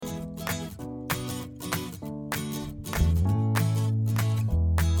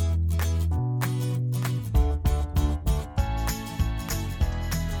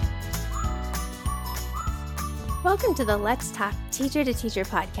Welcome to the Let's Talk Teacher to Teacher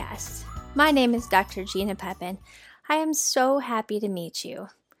podcast. My name is Dr. Gina Pepin. I am so happy to meet you.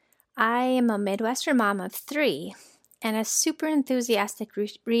 I am a Midwestern mom of 3 and a super enthusiastic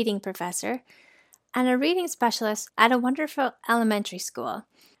reading professor and a reading specialist at a wonderful elementary school.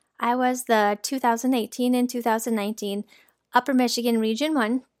 I was the 2018 and 2019 Upper Michigan Region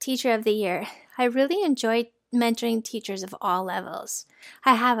 1 Teacher of the Year. I really enjoyed mentoring teachers of all levels.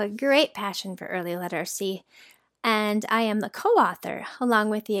 I have a great passion for early literacy, and I am the co-author, along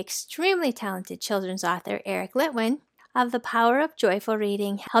with the extremely talented children's author Eric Litwin, of The Power of Joyful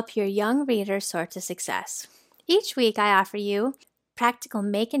Reading, Help Your Young Readers Soar to Success. Each week I offer you practical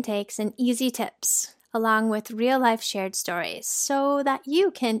make and takes and easy tips, along with real-life shared stories, so that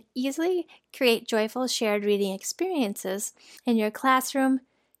you can easily create joyful shared reading experiences in your classroom,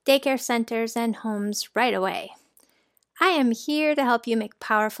 daycare centers, and homes right away. I am here to help you make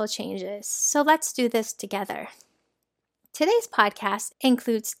powerful changes, so let's do this together. Today's podcast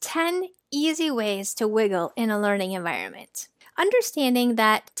includes 10 easy ways to wiggle in a learning environment. Understanding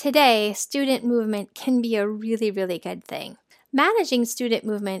that today, student movement can be a really, really good thing. Managing student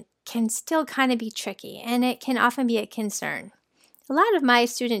movement can still kind of be tricky, and it can often be a concern. A lot of my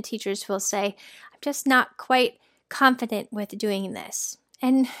student teachers will say, I'm just not quite confident with doing this.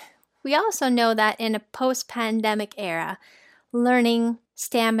 And we also know that in a post-pandemic era, learning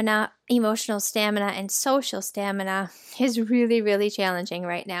stamina, emotional stamina, and social stamina is really, really challenging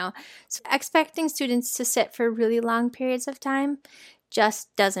right now. So expecting students to sit for really long periods of time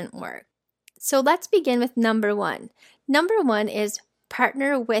just doesn't work. So let's begin with number 1. Number 1 is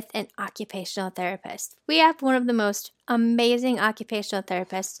partner with an occupational therapist. We have one of the most amazing occupational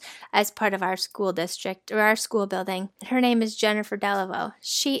therapists as part of our school district or our school building. Her name is Jennifer Delaveau.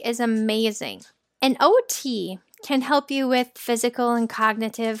 She is amazing. An OT can help you with physical and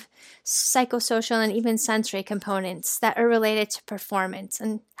cognitive, psychosocial, and even sensory components that are related to performance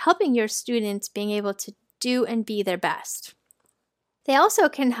and helping your students being able to do and be their best. They also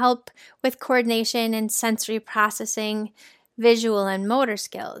can help with coordination and sensory processing, visual and motor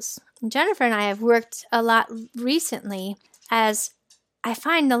skills. Jennifer and I have worked a lot recently, as I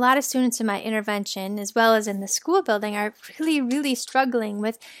find a lot of students in my intervention, as well as in the school building, are really, really struggling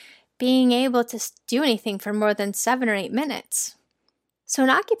with being able to do anything for more than 7 or 8 minutes. So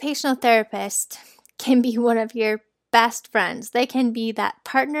an occupational therapist can be one of your best friends. They can be that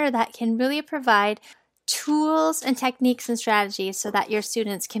partner that can really provide tools and techniques and strategies so that your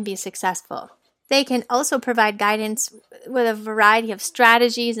students can be successful. They can also provide guidance with a variety of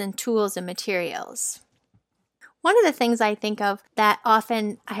strategies and tools and materials. One of the things I think of that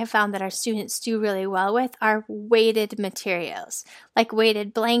often I have found that our students do really well with are weighted materials, like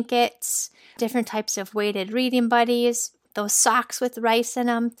weighted blankets, different types of weighted reading buddies, those socks with rice in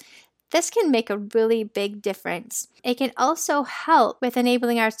them. This can make a really big difference. It can also help with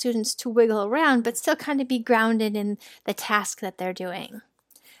enabling our students to wiggle around, but still kind of be grounded in the task that they're doing.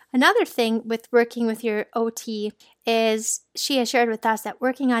 Another thing with working with your OT is she has shared with us that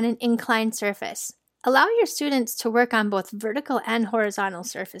working on an inclined surface. Allow your students to work on both vertical and horizontal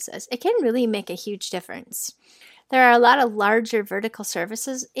surfaces. It can really make a huge difference. There are a lot of larger vertical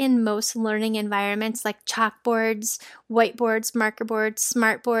surfaces in most learning environments like chalkboards, whiteboards, marker boards,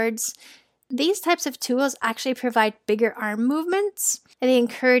 smart boards. These types of tools actually provide bigger arm movements, and they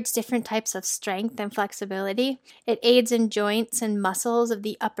encourage different types of strength and flexibility. It aids in joints and muscles of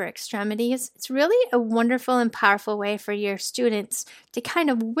the upper extremities. It's really a wonderful and powerful way for your students to kind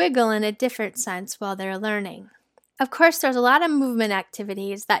of wiggle in a different sense while they're learning. Of course, there's a lot of movement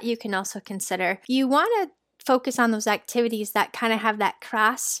activities that you can also consider. You want to focus on those activities that kind of have that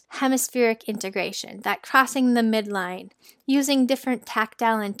cross-hemispheric integration, that crossing the midline, using different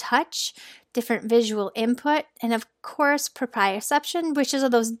tactile and touch, different visual input, and of course proprioception, which is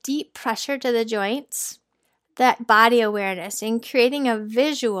those deep pressure to the joints, that body awareness, and creating a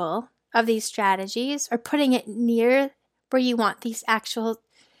visual of these strategies or putting it near where you want these actual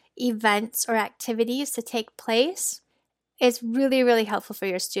events or activities to take place is really, really helpful for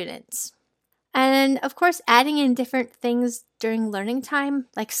your students. And of course, adding in different things during learning time,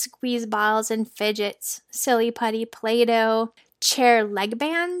 like squeeze balls and fidgets, silly putty, Play-Doh, chair leg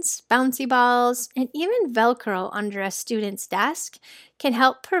bands, bouncy balls, and even Velcro under a student's desk can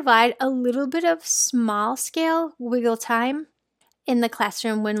help provide a little bit of small-scale wiggle time in the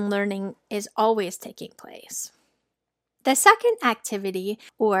classroom when learning is always taking place. The second activity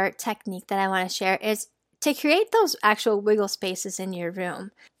or technique that I want to share is to create those actual wiggle spaces in your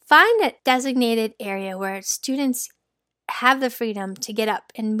room. Find a designated area where students have the freedom to get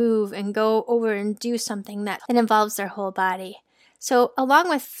up and move and go over and do something that involves their whole body. So along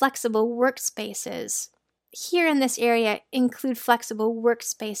with flexible workspaces, here in this area include flexible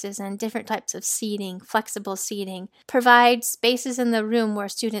workspaces and different types of seating, flexible seating, provide spaces in the room where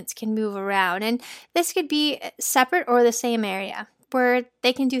students can move around. And this could be separate or the same area where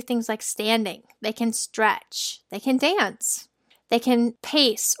they can do things like standing, they can stretch, they can dance, they can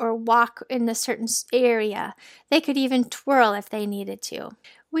pace or walk in a certain area. They could even twirl if they needed to.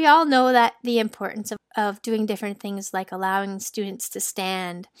 We all know that the importance of doing different things like allowing students to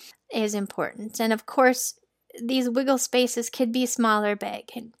stand is important. And of course, these wiggle spaces could be small or big.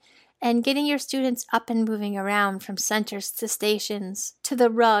 And getting your students up and moving around from centers to stations to the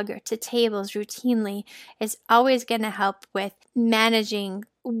rug or to tables routinely is always going to help with managing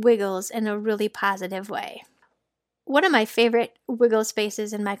wiggles in a really positive way. One of my favorite wiggle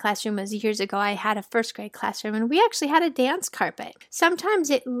spaces in my classroom was years ago. I had a first grade classroom and we actually had a dance carpet. Sometimes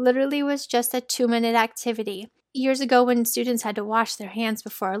it literally was just a 2-minute activity. Years ago, when students had to wash their hands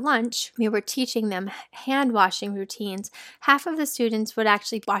before lunch, we were teaching them hand washing routines. Half of the students would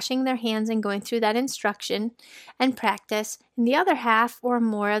actually be washing their hands and going through that instruction and practice, and the other half or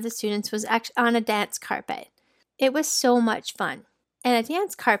more of the students was actually on a dance carpet. It was so much fun. And a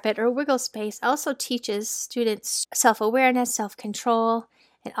dance carpet or wiggle space also teaches students self-awareness, self-control,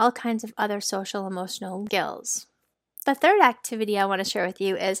 and all kinds of other social emotional skills. The third activity I want to share with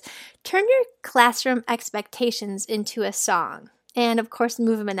you is turn your classroom expectations into a song. And of course,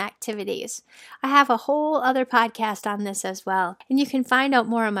 movement activities. I have a whole other podcast on this as well. And you can find out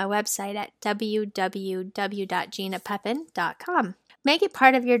more on my website at www.ginapepin.com. Make it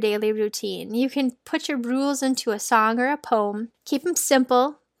part of your daily routine. You can put your rules into a song or a poem. Keep them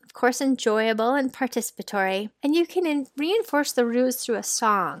simple, of course enjoyable and participatory. And you can reinforce the rules through a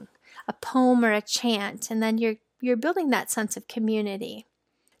song, a poem, or a chant. And then you're building that sense of community.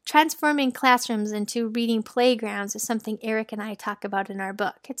 Transforming classrooms into reading playgrounds is something Eric and I talk about in our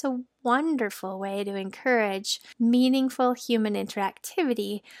book. It's a wonderful way to encourage meaningful human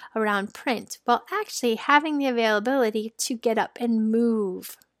interactivity around print while actually having the availability to get up and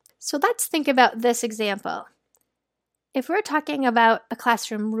move. So let's think about this example. If we're talking about a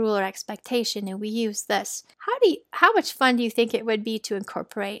classroom rule or expectation and we use this, how much fun do you think it would be to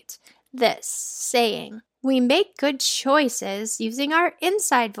incorporate this saying? We make good choices using our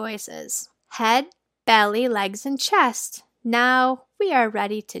inside voices. Head, belly, legs, and chest. Now we are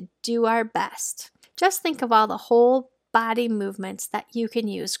ready to do our best. Just think of all the whole body movements that you can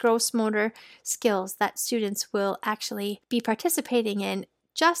use, gross motor skills that students will actually be participating in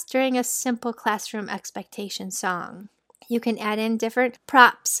just during a simple classroom expectation song. You can add in different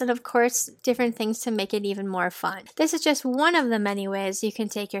props and, of course, different things to make it even more fun. This is just one of the many ways you can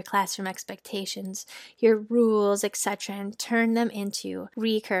take your classroom expectations, your rules, etc., and turn them into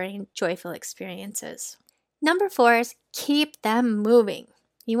recurring, joyful experiences. Number 4 is keep them moving.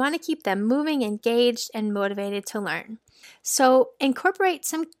 You want to keep them moving, engaged, and motivated to learn. So incorporate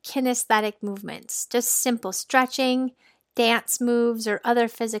some kinesthetic movements, just simple stretching, dance moves, or other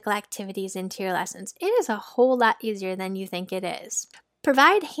physical activities into your lessons. It is a whole lot easier than you think it is.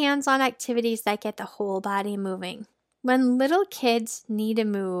 Provide hands-on activities that get the whole body moving. When little kids need to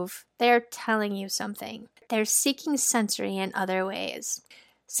move, they're telling you something. They're seeking sensory in other ways.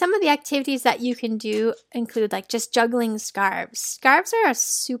 Some of the activities that you can do include like just juggling scarves. Scarves are a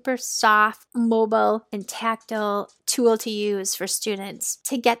super soft, mobile, and tactile tool to use for students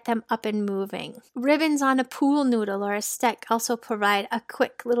to get them up and moving. Ribbons on a pool noodle or a stick also provide a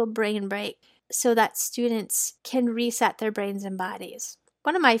quick little brain break so that students can reset their brains and bodies.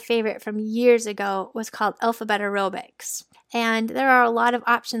 One of my favorite from years ago was called Alphabet Aerobics. And there are a lot of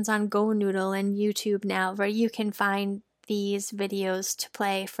options on GoNoodle and YouTube now where you can find these videos to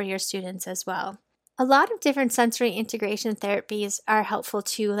play for your students as well. A lot of different sensory integration therapies are helpful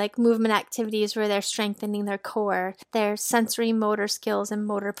too, like movement activities where they're strengthening their core, their sensory motor skills and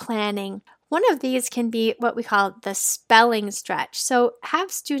motor planning. One of these can be what we call the spelling stretch. So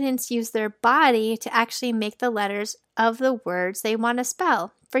have students use their body to actually make the letters of the words they want to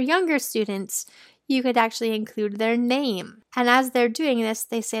spell. For younger students, you could actually include their name. And as they're doing this,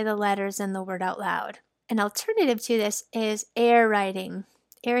 they say the letters and the word out loud. An alternative to this is air writing.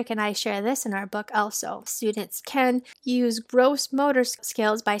 Eric and I share this in our book also. Students can use gross motor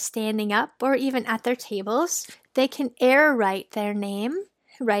skills by standing up or even at their tables. They can air write their name,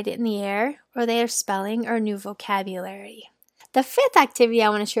 write it in the air, or their spelling or new vocabulary. The fifth activity I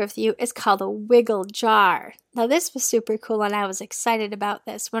want to share with you is called a wiggle jar. Now this was super cool and I was excited about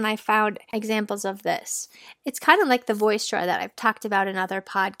this when I found examples of this. It's kind of like the voice jar that I've talked about in other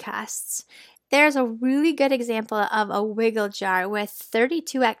podcasts. There's a really good example of a wiggle jar with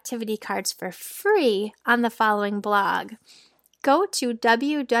 32 activity cards for free on the following blog. go to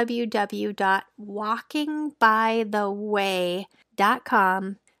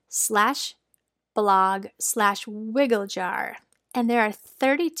www.walkingbytheway.com/blog/wigglejar. And there are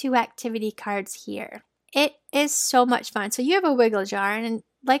 32 activity cards here. It is so much fun. So you have a wiggle jar, and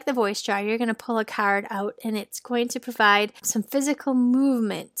like the voice jar, you're going to pull a card out, and it's going to provide some physical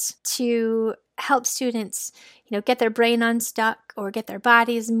movement to help students, get their brain unstuck or get their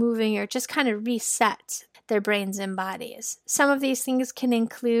bodies moving or just kind of reset their brains and bodies. Some of these things can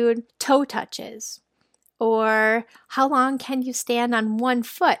include toe touches, or how long can you stand on one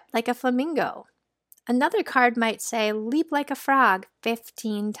foot like a flamingo? Another card might say, leap like a frog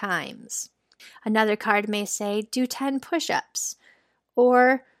 15 times. Another card may say, do 10 push-ups,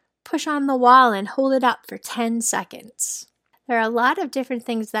 or push on the wall and hold it up for 10 seconds. There are a lot of different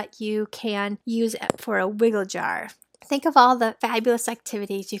things that you can use for a wiggle jar. Think of all the fabulous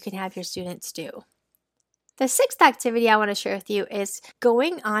activities you can have your students do. The sixth activity I want to share with you is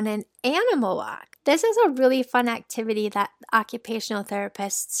going on an animal walk. This is a really fun activity that occupational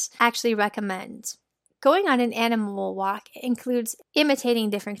therapists actually recommend. Going on an animal walk includes imitating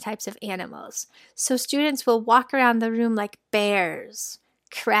different types of animals. So students will walk around the room like bears,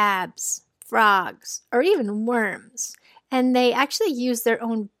 crabs, frogs, or even worms. And they actually use their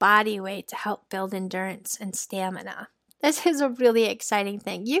own body weight to help build endurance and stamina. This is a really exciting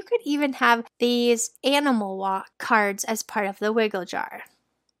thing. You could even have these animal walk cards as part of the wiggle jar.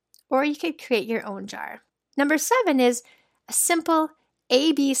 Or you could create your own jar. Number 7 is a simple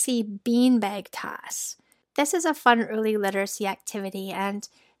ABC beanbag toss. This is a fun early literacy activity, and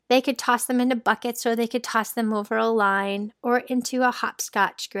they could toss them into buckets, or they could toss them over a line or into a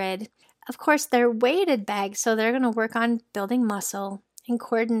hopscotch grid. Of course, they're weighted bags, so they're going to work on building muscle and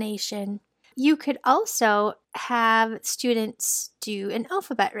coordination. You could also have students do an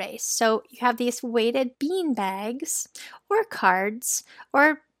alphabet race. So you have these weighted bean bags or cards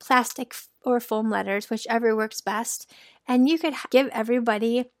or plastic or foam letters, whichever works best. And you could give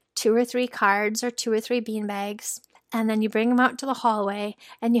everybody 2 or 3 cards or 2 or 3 bean bags. And then you bring them out to the hallway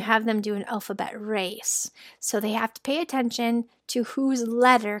and you have them do an alphabet race. So they have to pay attention to whose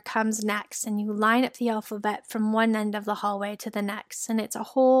letter comes next. And you line up the alphabet from one end of the hallway to the next. And it's a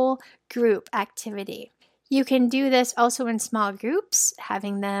whole group activity. You can do this also in small groups,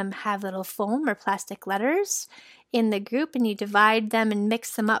 having them have little foam or plastic letters in the group, and you divide them and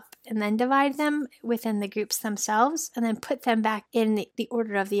mix them up and then divide them within the groups themselves and then put them back in the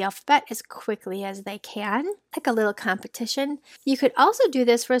order of the alphabet as quickly as they can, like a little competition. You could also do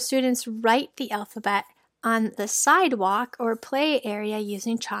this where students write the alphabet on the sidewalk or play area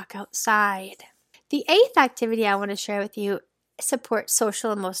using chalk outside. The 8th activity I want to share with you supports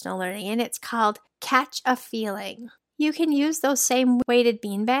social emotional learning, and it's called Catch a Feeling. You can use those same weighted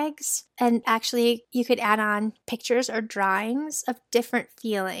bean bags, and actually you could add on pictures or drawings of different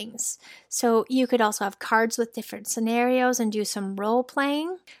feelings. So you could also have cards with different scenarios and do some role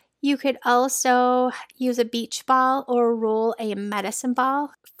playing. You could also use a beach ball or roll a medicine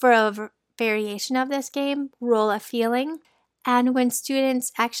ball for a variation of this game, roll a feeling. And when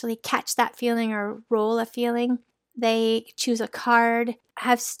students actually catch that feeling or roll a feeling, they choose a card,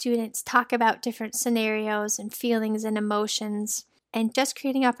 have students talk about different scenarios and feelings and emotions, and just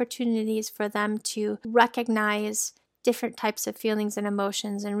creating opportunities for them to recognize different types of feelings and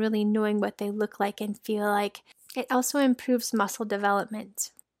emotions and really knowing what they look like and feel like. It also improves muscle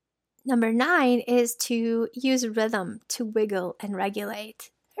development. Number 9 is to use rhythm to wiggle and regulate.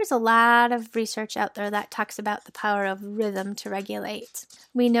 There's a lot of research out there that talks about the power of rhythm to regulate.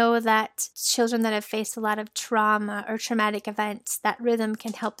 We know that children that have faced a lot of trauma or traumatic events, that rhythm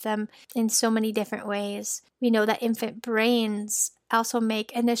can help them in so many different ways. We know that infant brains also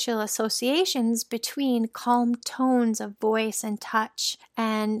make initial associations between calm tones of voice and touch,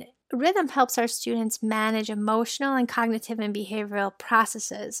 and rhythm helps our students manage emotional and cognitive and behavioral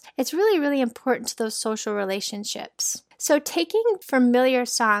processes. It's really, really important to those social relationships. So taking familiar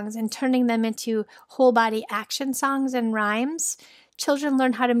songs and turning them into whole body action songs and rhymes, children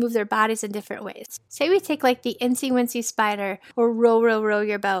learn how to move their bodies in different ways. Say we take like the Incy Wincy Spider or Row, Row, Row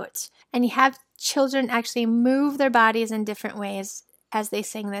Your Boat, and you have children actually move their bodies in different ways as they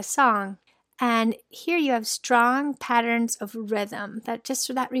sing this song. And here you have strong patterns of rhythm, that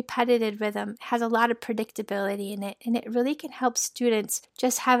repetitive rhythm has a lot of predictability in it. And it really can help students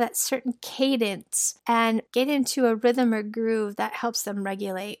just have that certain cadence and get into a rhythm or groove that helps them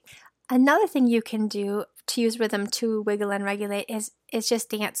regulate. Another thing you can do to use rhythm to wiggle and regulate is just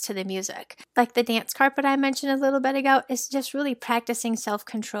dance to the music. Like the dance carpet I mentioned a little bit ago is just really practicing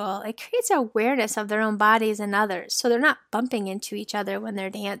self-control. It creates awareness of their own bodies and others, so they're not bumping into each other when they're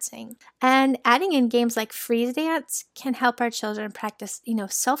dancing. And adding in games like freeze dance can help our children practice,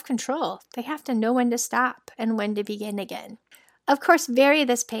 self-control. They have to know when to stop and when to begin again. Of course, vary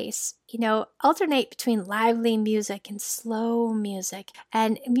this pace. Alternate between lively music and slow music.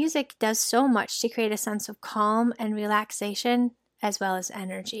 And music does so much to create a sense of calm and relaxation, as well as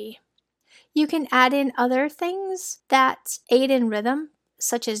energy. You can add in other things that aid in rhythm,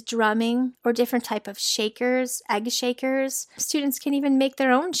 such as drumming or different type of shakers, egg shakers. Students can even make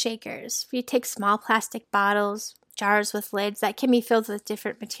their own shakers. You take small plastic bottles, jars with lids that can be filled with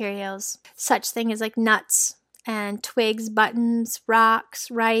different materials. Such things like nuts and twigs, buttons,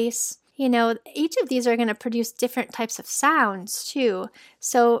 rocks, rice. Each of these are going to produce different types of sounds too.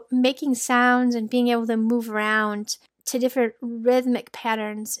 So making sounds and being able to move around to different rhythmic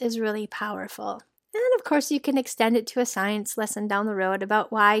patterns is really powerful. And then, of course, you can extend it to a science lesson down the road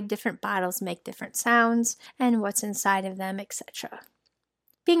about why different bottles make different sounds and what's inside of them, etc.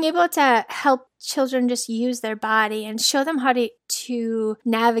 Being able to help children just use their body and show them how to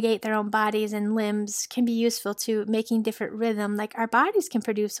navigate their own bodies and limbs can be useful to making different rhythm. Like our bodies can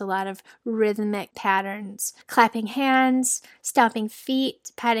produce a lot of rhythmic patterns. Clapping hands, stomping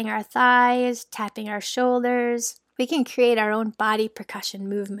feet, patting our thighs, tapping our shoulders. We can create our own body percussion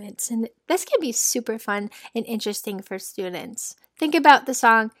movements. And this can be super fun and interesting for students. Think about the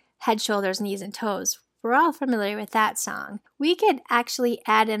song Head, Shoulders, Knees, and Toes. We're all familiar with that song. We could actually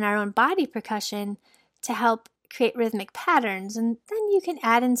add in our own body percussion to help create rhythmic patterns, and then you can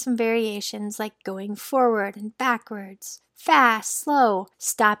add in some variations like going forward and backwards, fast, slow,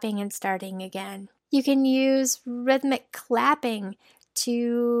 stopping and starting again. You can use rhythmic clapping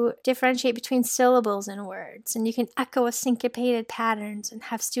to differentiate between syllables and words, and you can echo syncopated patterns and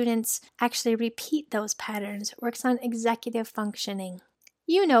have students actually repeat those patterns. It works on executive functioning.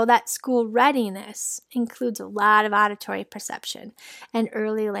 That school readiness includes a lot of auditory perception and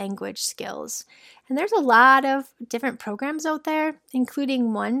early language skills. And there's a lot of different programs out there,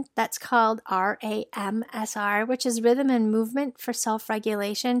 including one that's called RAMSR, which is Rhythm and Movement for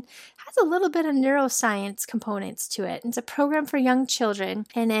Self-Regulation. It has a little bit of neuroscience components to it. It's a program for young children,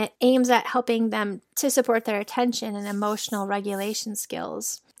 and it aims at helping them to support their attention and emotional regulation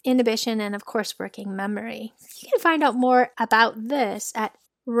skills, inhibition, and of course, working memory. You can find out more about this at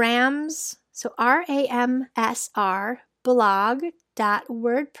RAMS, so RAMSR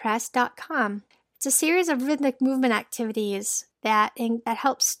blog.wordpress.com. It's a series of rhythmic movement activities that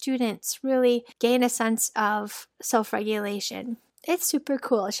helps students really gain a sense of self-regulation. It's super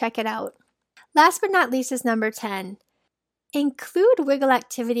cool. Check it out. Last but not least is number 10. Include wiggle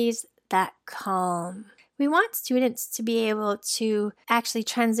activities that calm. We want students to be able to actually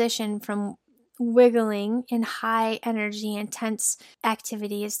transition from wiggling in high energy, intense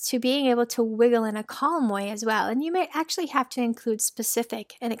activities to being able to wiggle in a calm way as well. And you might actually have to include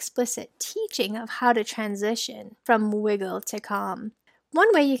specific and explicit teaching of how to transition from wiggle to calm.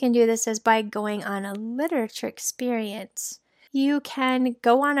 One way you can do this is by going on a literature experience. You can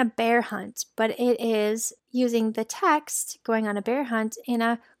go on a bear hunt, but it is using the text, going on a bear hunt in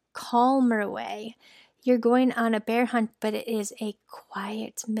a calmer way. You're going on a bear hunt, but it is a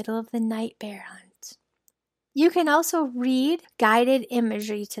quiet, middle-of-the-night bear hunt. You can also read guided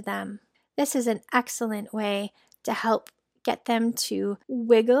imagery to them. This is an excellent way to help get them to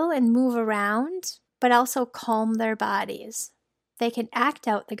wiggle and move around, but also calm their bodies. They can act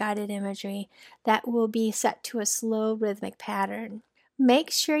out the guided imagery that will be set to a slow rhythmic pattern. Make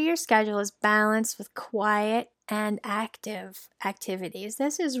sure your schedule is balanced with quiet and active activities.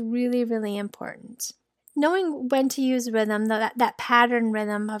 This is really, really important. Knowing when to use rhythm, that pattern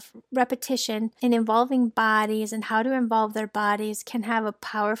rhythm of repetition and involving bodies and how to involve their bodies can have a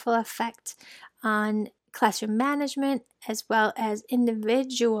powerful effect on classroom management as well as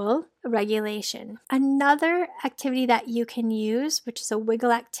individual regulation. Another activity that you can use, which is a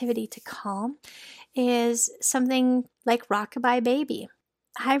wiggle activity to calm, is something like Rockabye Baby.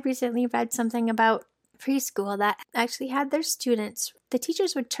 I recently read something about preschool that actually had their students, the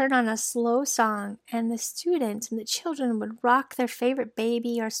teachers would turn on a slow song and the students and the children would rock their favorite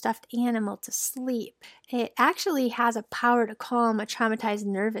baby or stuffed animal to sleep. It actually has a power to calm a traumatized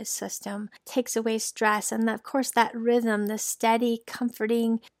nervous system, takes away stress, and of course that rhythm, the steady,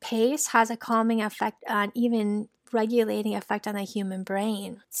 comforting pace has a calming effect on even regulating effect on the human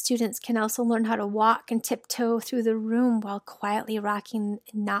brain. Students can also learn how to walk and tiptoe through the room while quietly rocking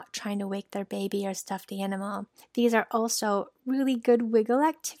and not trying to wake their baby or stuffed animal. These are also really good wiggle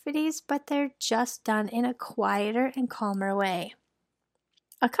activities, but they're just done in a quieter and calmer way.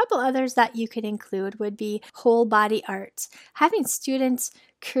 A couple others that you could include would be whole body arts. Having students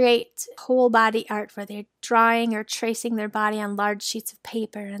create whole body art where they're drawing or tracing their body on large sheets of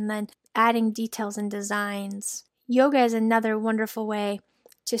paper and then adding details and designs. Yoga is another wonderful way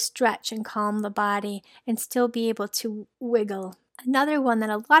to stretch and calm the body and still be able to wiggle. Another one that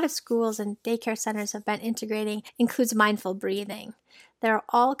a lot of schools and daycare centers have been integrating includes mindful breathing. There are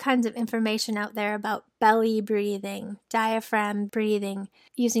all kinds of information out there about belly breathing, diaphragm breathing,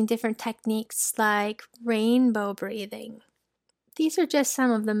 using different techniques like rainbow breathing. These are just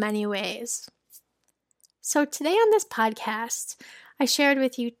some of the many ways. So today on this podcast, I shared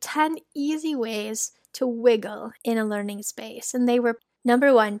with you 10 easy ways to wiggle in a learning space. And they were: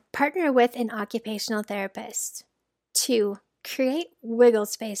 number 1, partner with an occupational therapist. 2, create wiggle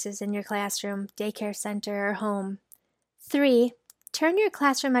spaces in your classroom, daycare center, or home. 3, turn your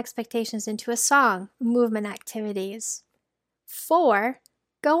classroom expectations into a song, movement activities. 4,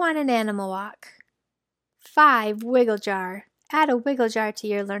 go on an animal walk. 5, wiggle jar. Add a wiggle jar to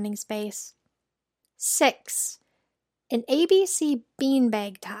your learning space. 6, an ABC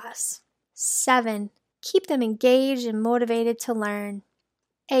beanbag toss. 7, keep them engaged and motivated to learn.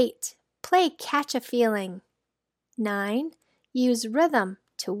 8, play catch a feeling. 9, use rhythm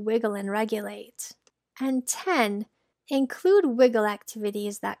to wiggle and regulate. And 10, include wiggle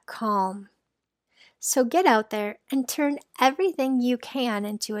activities that calm. So get out there and turn everything you can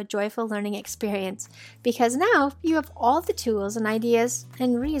into a joyful learning experience, because now you have all the tools and ideas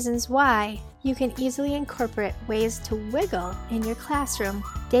and reasons why you can easily incorporate ways to wiggle in your classroom,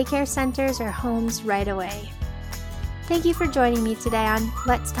 daycare centers, or homes right away. Thank you for joining me today on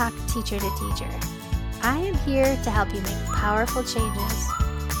Let's Talk Teacher to Teacher. I am here to help you make powerful changes,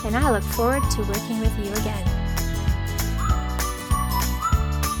 and I look forward to working with you again.